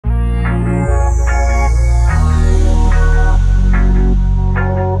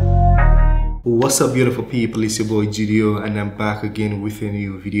What's up, beautiful people? It's your boy Judeo, and I'm back again with a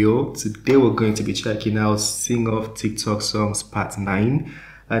new video. Today we're going to be checking out Sing Off TikTok Songs Part 9,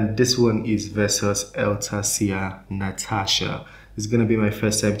 and this one is versus Natasha. It's gonna be my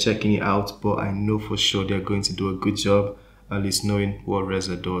first time checking it out, but I know for sure they're going to do a good job, at least knowing what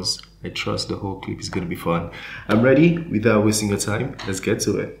Reza does. I trust the whole clip is gonna be fun. I'm ready. Without wasting your time, let's get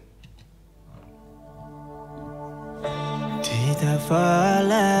to it.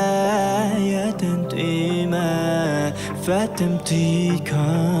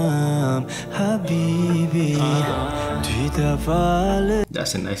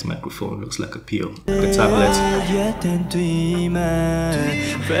 That's a nice microphone, looks like a pill, like a tablet.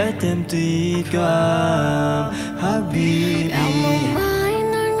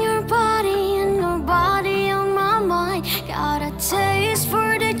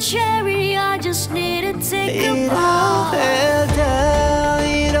 Cherry, I just need to take a bite.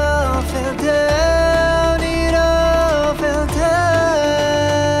 It all fell down, it all fell down.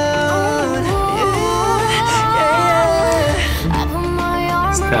 I put my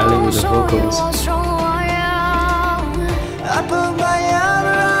armor Styling with the vocals. I put my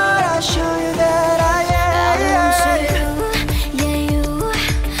armor on, I'll show you that I am. Yeah, you,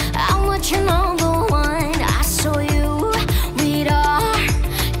 I'm what you number one. I saw you with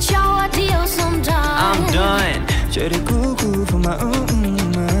I'm done. For my yeah,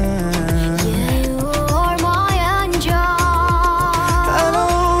 you are my angel. I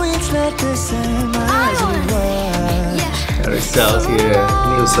know it's not the same as it was. Harry Styles here,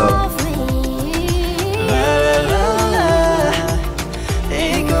 new song.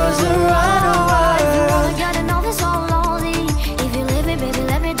 It goes around the world. Gotta know this all lonely. If you live it, baby,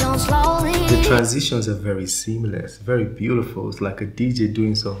 let me down slowly. The transitions are very seamless, very beautiful. It's like a DJ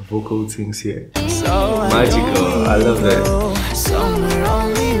doing some vocal things here. So magical, I love that. Somewhere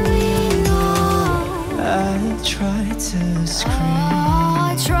only we know. I try to scream,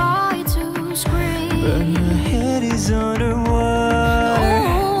 but my head is underwater.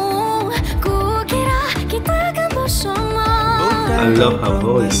 I love her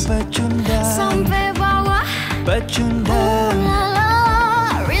voice. But you I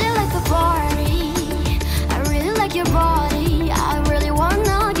really like the party. I really like your body. I really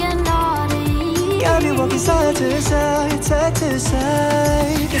wanna get naughty. I'll be walking side to side, side to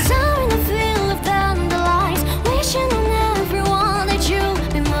side. 'Cause I'm in the field of dandelions, wishing on everyone that you'll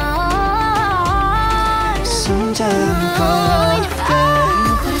be mine. Sometime cold,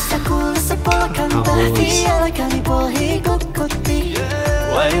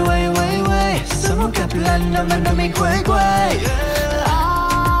 Wait, someone got blood, no man, no me, quay.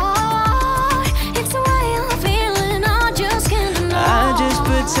 It's the way I'm feeling, I just can't deny. I just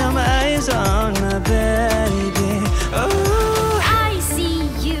put some eyes on my baby. Oh, I see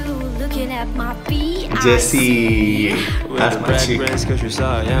you looking at my feet. Jessie, that's my chick. Cause you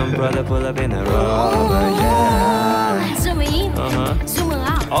saw a young brother pull up in a rover, yeah. Zoom in, zoom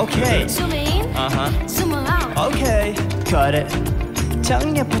out. Okay. Zoom in, zoom out. Okay. Cut it.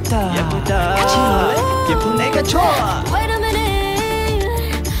 참 예쁘다. 같이 놀래. 예쁜 내가 좋아. Wait a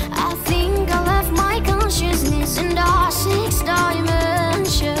minute. I think I left my consciousness in the sixth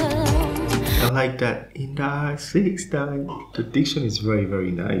dimension. I like that. In the sixth dimension. The diction is very,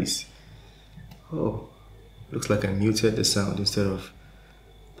 very nice. Oh, looks like I muted the sound instead of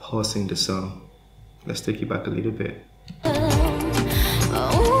pausing the song. Let's take it back a little bit. But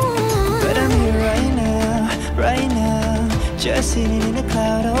I'm here right now, just sitting in the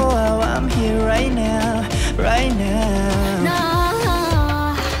cloud. Oh, I'm here right now.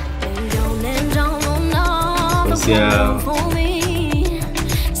 Nah, yeah. for me.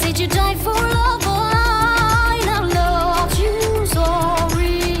 Said you died for love, but I loved you,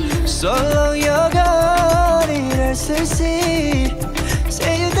 sorry. Solo yoga, it see.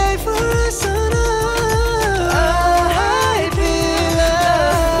 Say you died for us,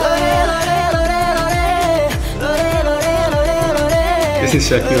 This is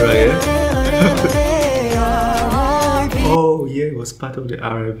Shakira, yeah? Oh, yeah, it was part of the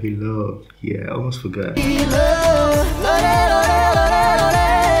R&B Love. Yeah, I almost forgot.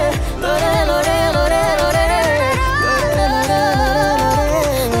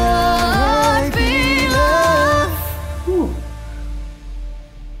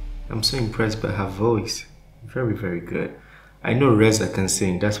 I'm so impressed by her voice. Very, very good. I know Reza can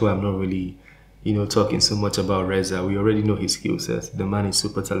sing. That's why I'm not really, talking so much about Reza. We already know his skill sets. The man is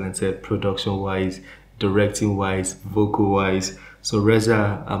super talented, production-wise, directing-wise, vocal-wise. So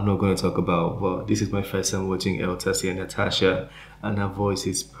Reza, I'm not going to talk about, well, this is my first time watching Natasha and Natasha, and her voice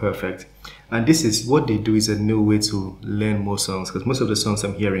is perfect. And this is what they do, is a new way to learn more songs, because most of the songs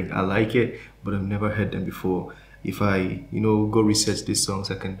I'm hearing, I like it, but I've never heard them before. If I, go research these songs,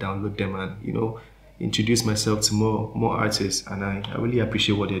 I can download them and, introduce myself to more artists, and I really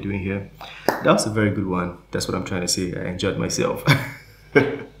appreciate what they're doing here. That was a very good one. That's what I'm trying to say. I enjoyed myself.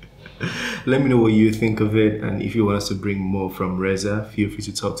 Let me know what you think of it, and if you want us to bring more from Reza, feel free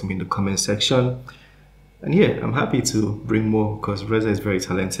to talk to me in the comment section. And yeah, I'm happy to bring more because Reza is very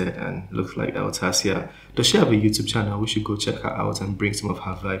talented and looks like Natasha. Does she have a YouTube channel? We should go check her out and bring some of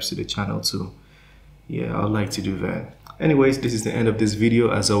her vibes to the channel too. Yeah, I'd like to do that. Anyways, this is the end of this video.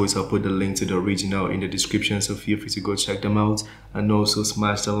 As always, I'll put the link to the original in the description, so feel free to go check them out. And also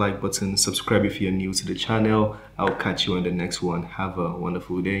smash the like button, subscribe if you're new to the channel. I'll catch you on the next one. Have a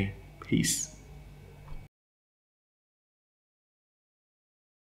wonderful day. Peace.